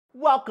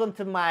Welcome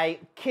to my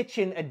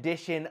kitchen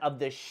edition of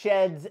the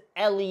Shehds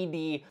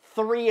LED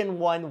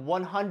 3-in-1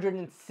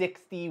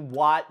 160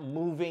 watt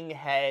moving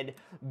head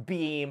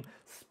beam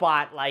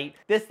spotlight.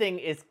 This thing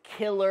is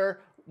killer.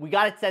 We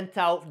got it sent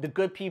out, the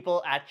good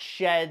people at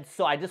Shehds,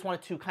 so I just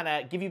wanted to kind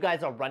of give you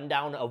guys a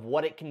rundown of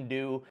what it can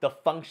do, the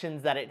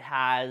functions that it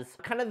has,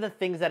 kind of the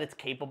things that it's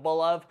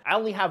capable of. I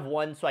only have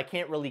one, so I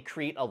can't really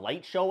create a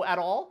light show at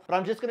all, but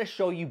I'm just going to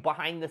show you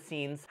behind the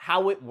scenes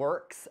how it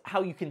works,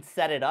 how you can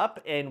set it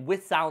up, and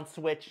with Sound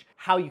Switch,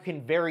 how you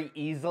can very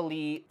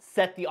easily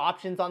set the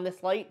options on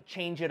this light,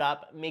 change it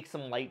up, make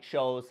some light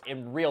shows,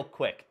 and real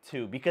quick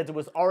too, because it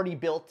was already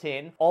built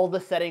in. All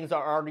the settings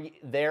are already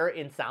there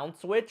in Sound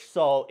Switch,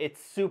 so it's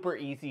super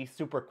easy,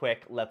 super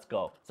quick. Let's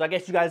go. So I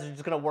guess you guys are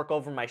just gonna work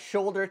over my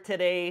shoulder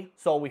today.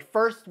 So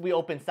we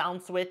open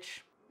Sound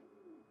Switch.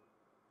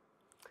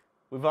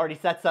 We've already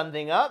set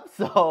something up,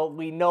 so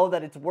we know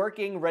that it's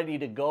working, ready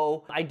to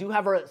go. I do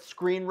have a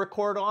screen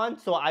record on,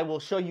 so I will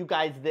show you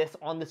guys this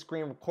on the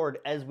screen record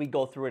as we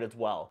go through it as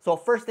well. So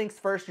first things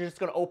first, you're just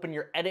gonna open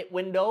your edit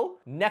window.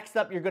 Next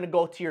up, you're gonna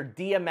go to your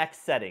DMX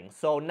settings.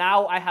 So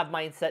now I have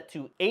mine set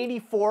to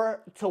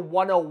 84 to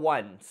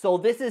 101. So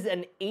this is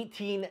an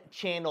 18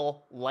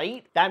 channel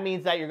light. That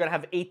means that you're gonna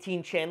have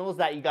 18 channels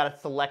that you gotta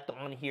select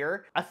on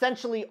here.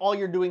 Essentially, all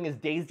you're doing is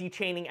daisy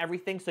chaining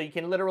everything, so you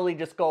can literally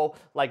just go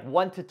like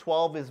 1 to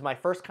 12 is my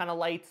first kind of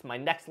lights. My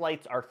next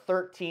lights are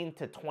 13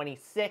 to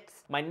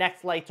 26. My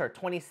next lights are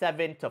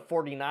 27 to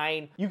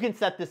 49. You can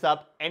set this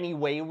up any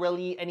way,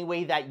 really, any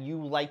way that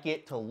you like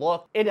it to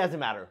look. It doesn't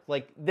matter.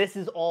 Like, this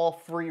is all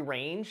free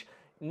range.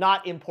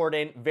 Not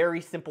important,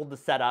 very simple to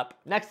set up.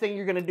 Next thing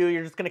you're gonna do,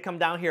 you're just gonna come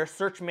down here,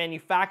 search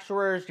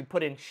manufacturers, you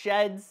put in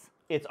Shehds.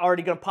 It's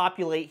already gonna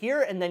populate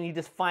here, and then you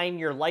just find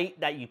your light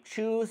that you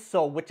choose.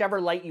 So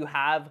whichever light you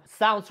have,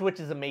 Sound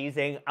Switch is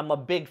amazing. I'm a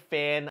big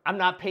fan. I'm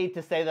not paid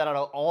to say that at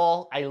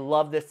all. I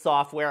love this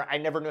software. I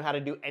never knew how to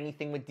do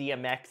anything with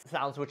DMX.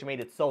 Sound Switch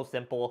made it so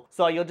simple.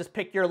 So you'll just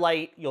pick your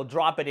light, you'll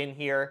drop it in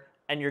here,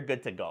 and you're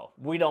good to go.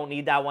 We don't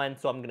need that one,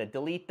 so I'm gonna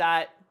delete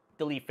that.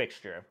 Delete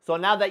fixture. So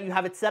now that you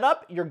have it set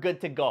up, you're good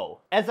to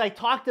go. As I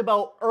talked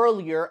about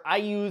earlier, I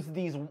use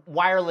these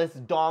wireless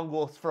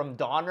dongles from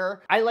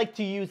Donner. I like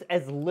to use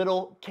as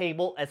little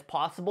cable as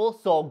possible,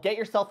 so get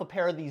yourself a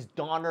pair of these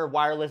Donner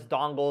wireless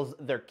dongles.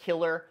 They're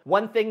killer.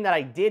 One thing that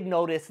I did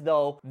notice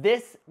though,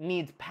 this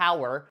needs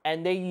power,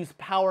 and they use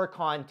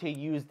PowerCon to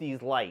use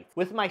these lights.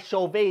 With my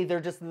Chauvet, they're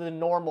just the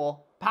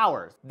normal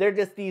powers. They're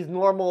just these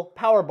normal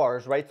power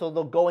bars, right? So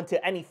they'll go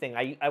into anything.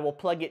 I will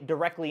plug it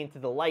directly into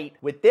the light.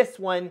 With this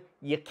one,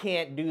 you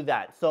can't do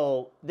that.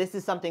 So this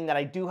is something that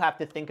I do have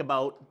to think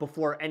about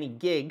before any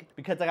gig,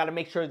 because I gotta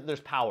make sure that there's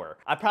power.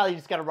 I probably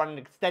just gotta run an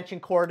extension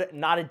cord,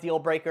 not a deal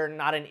breaker,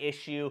 not an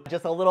issue.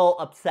 Just a little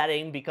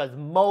upsetting because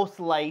most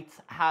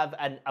lights have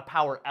a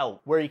power out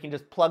where you can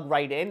just plug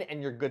right in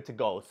and you're good to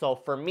go. So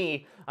for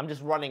me, I'm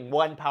just running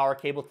one power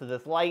cable to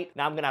this light.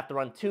 Now I'm gonna have to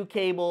run 2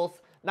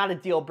 cables, not a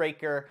deal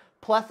breaker.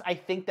 Plus, I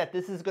think that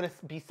this is gonna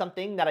be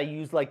something that I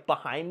use like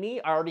behind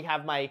me. I already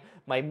have my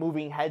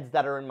moving heads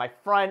that are in my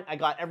front. I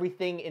got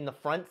everything in the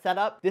front set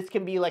up. This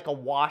can be like a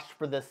wash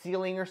for the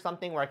ceiling or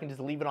something where I can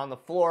just leave it on the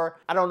floor.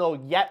 I don't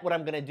know yet what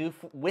I'm gonna do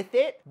with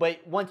it, but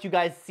once you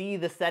guys see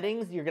the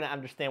settings, you're gonna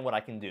understand what I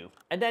can do.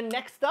 And then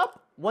next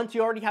up, once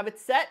you already have it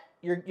set,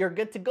 you're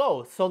good to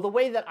go. So the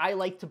way that I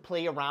like to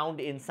play around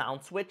in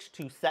Sound Switch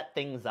to set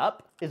things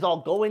up is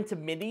I'll go into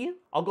MIDI,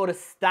 I'll go to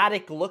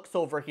static looks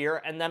over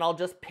here, and then I'll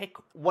just pick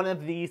one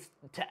of these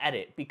to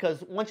edit,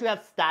 because once you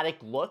have static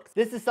looks,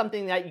 this is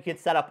something that you can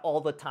set up all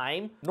the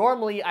time.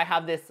 Normally I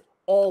have this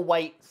all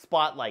white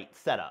spotlight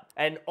setup,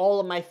 and all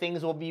of my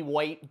things will be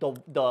white. The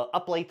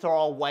uplights are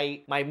all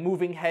white, my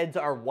moving heads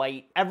are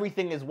white,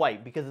 everything is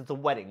white because it's a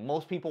wedding.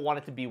 Most people want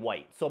it to be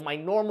white. So my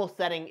normal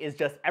setting is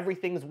just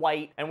everything's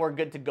white and we're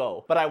good to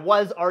go. But I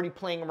was already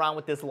playing around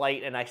with this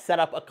light and I set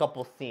up a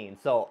couple scenes.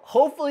 So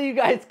hopefully you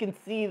guys can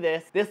see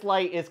this. This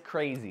light is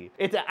crazy.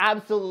 It's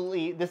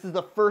absolutely, this is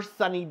the first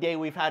sunny day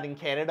we've had in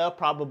Canada,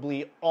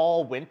 probably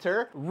all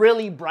winter.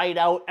 Really bright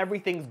out,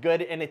 everything's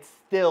good, and it's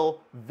still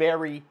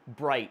very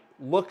bright.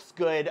 Looks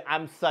good.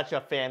 I'm such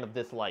a fan of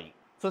this light.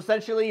 So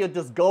essentially, you'll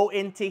just go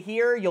into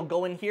here, you'll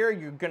go in here,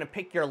 you're gonna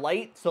pick your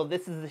light. So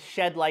this is the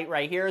Shed light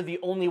right here, the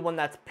only one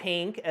that's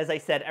pink. As I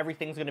said,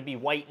 everything's gonna be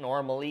white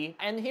normally.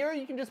 And here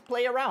you can just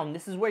play around.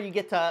 This is where you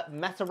get to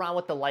mess around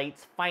with the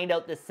lights, find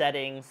out the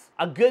settings.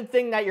 A good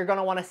thing that you're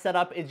gonna wanna set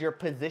up is your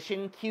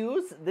position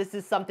cues. This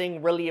is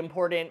something really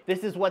important.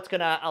 This is what's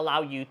gonna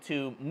allow you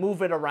to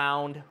move it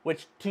around,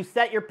 which to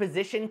set your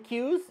position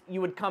cues,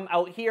 you would come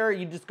out here,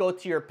 you just go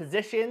to your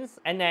positions,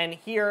 and then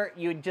here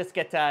you just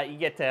get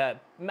to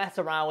mess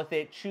around with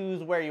it,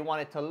 choose where you want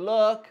it to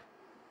look.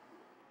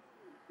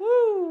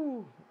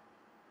 Woo!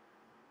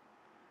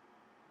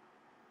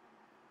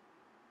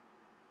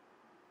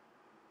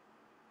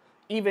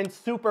 Even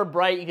super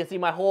bright, you can see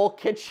my whole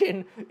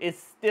kitchen is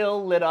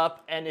still lit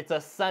up, and it's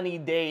a sunny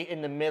day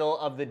in the middle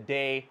of the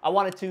day. I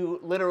wanted to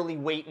literally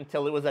wait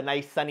until it was a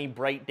nice sunny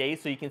bright day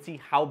so you can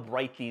see how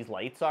bright these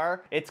lights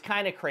are. It's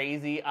kind of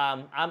crazy.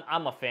 I'm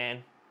a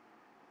fan.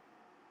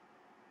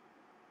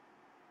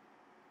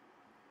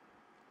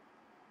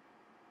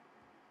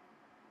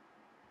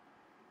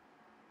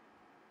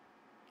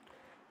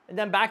 And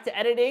then back to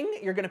editing,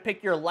 you're gonna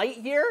pick your light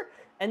here.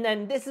 And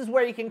then this is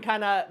where you can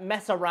kind of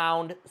mess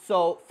around.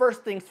 So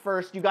first things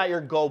first, you got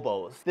your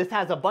gobos. This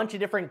has a bunch of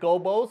different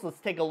gobos. Let's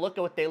take a look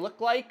at what they look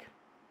like.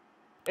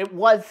 It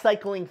was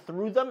cycling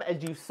through them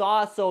as you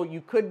saw, so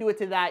you could do it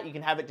to that. You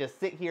can have it just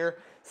sit here,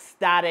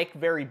 static,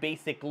 very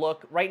basic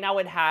look. Right now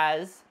it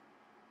has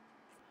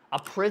a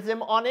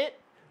prism on it,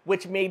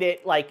 which made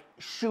it like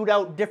shoot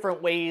out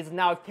different ways.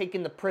 Now I've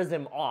taken the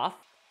prism off.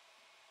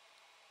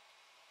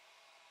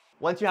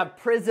 Once you have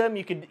prism,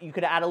 you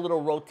could add a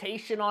little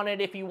rotation on it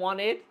if you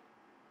wanted.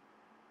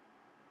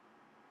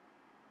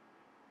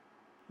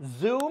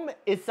 Zoom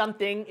is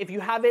something, if you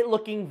have it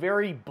looking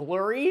very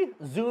blurry,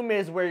 zoom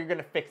is where you're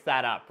gonna fix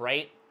that up,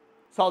 right?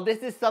 So this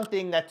is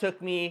something that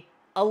took me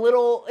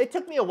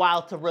a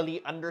while to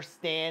really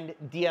understand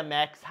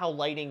DMX, how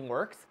lighting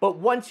works. But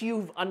once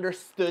you've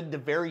understood the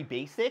very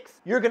basics,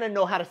 you're gonna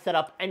know how to set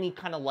up any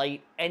kind of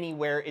light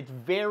anywhere. It's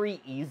very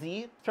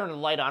easy. Turn the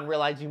light on,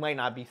 realize you might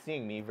not be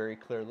seeing me very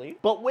clearly.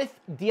 But with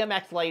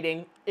DMX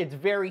lighting, it's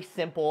very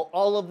simple.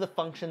 All of the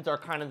functions are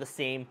kind of the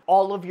same.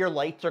 All of your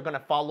lights are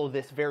gonna follow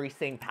this very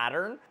same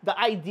pattern. The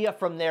idea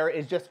from there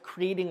is just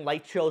creating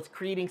light shows,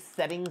 creating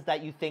settings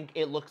that you think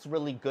it looks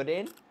really good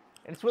in.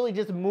 And it's really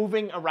just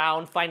moving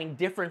around, finding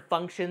different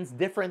functions,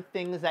 different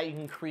things that you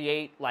can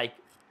create. Like,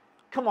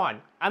 come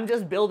on, I'm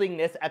just building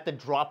this at the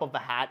drop of a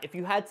hat. If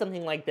you had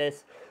something like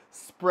this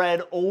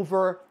spread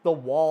over the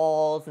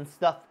walls and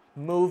stuff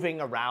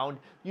moving around,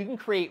 you can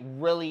create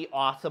really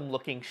awesome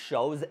looking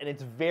shows, and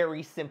it's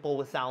very simple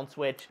with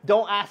SoundSwitch.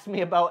 Don't ask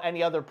me about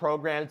any other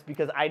programs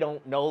because I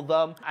don't know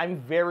them. I'm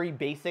very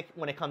basic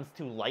when it comes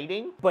to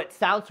lighting, but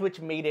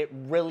SoundSwitch made it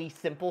really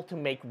simple to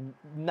make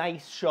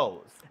nice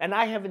shows. And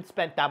I haven't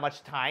spent that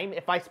much time.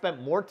 If I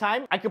spent more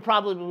time, I could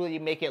probably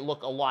make it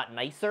look a lot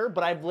nicer,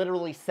 but I've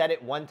literally set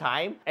it one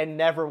time and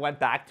never went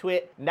back to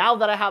it. Now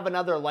that I have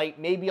another light,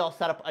 maybe I'll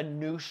set up a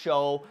new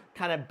show,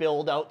 kind of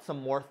build out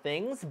some more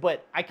things,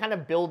 but I kind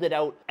of build it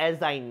out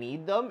as I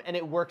need them, and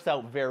it works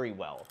out very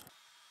well.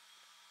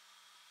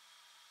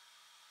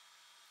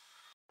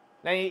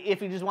 Now,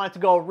 if you just want it to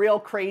go real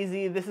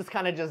crazy, this is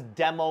kind of just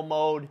demo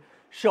mode,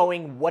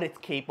 showing what it's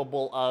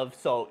capable of.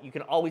 So you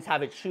can always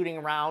have it shooting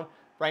around.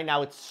 Right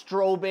now it's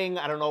strobing.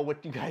 I don't know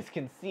what you guys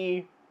can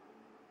see.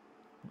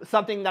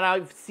 Something that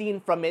I've seen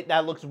from it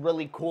that looks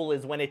really cool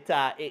is when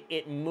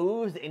it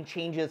moves and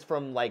changes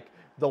from like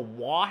the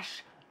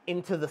wash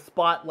into the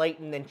spotlight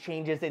and then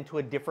changes into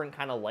a different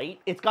kind of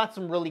light. It's got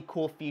some really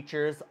cool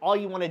features. All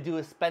you want to do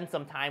is spend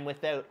some time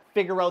with it,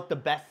 figure out the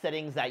best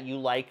settings that you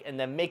like, and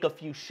then make a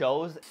few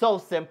shows. So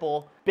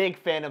simple. Big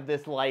fan of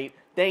this light.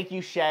 Thank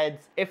you,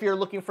 Shehds. If you're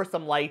looking for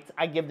some lights,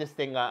 I give this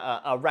thing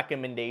a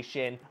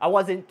recommendation. I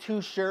wasn't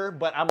too sure,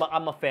 but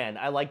I'm a fan.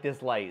 I like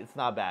this light. It's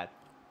not bad.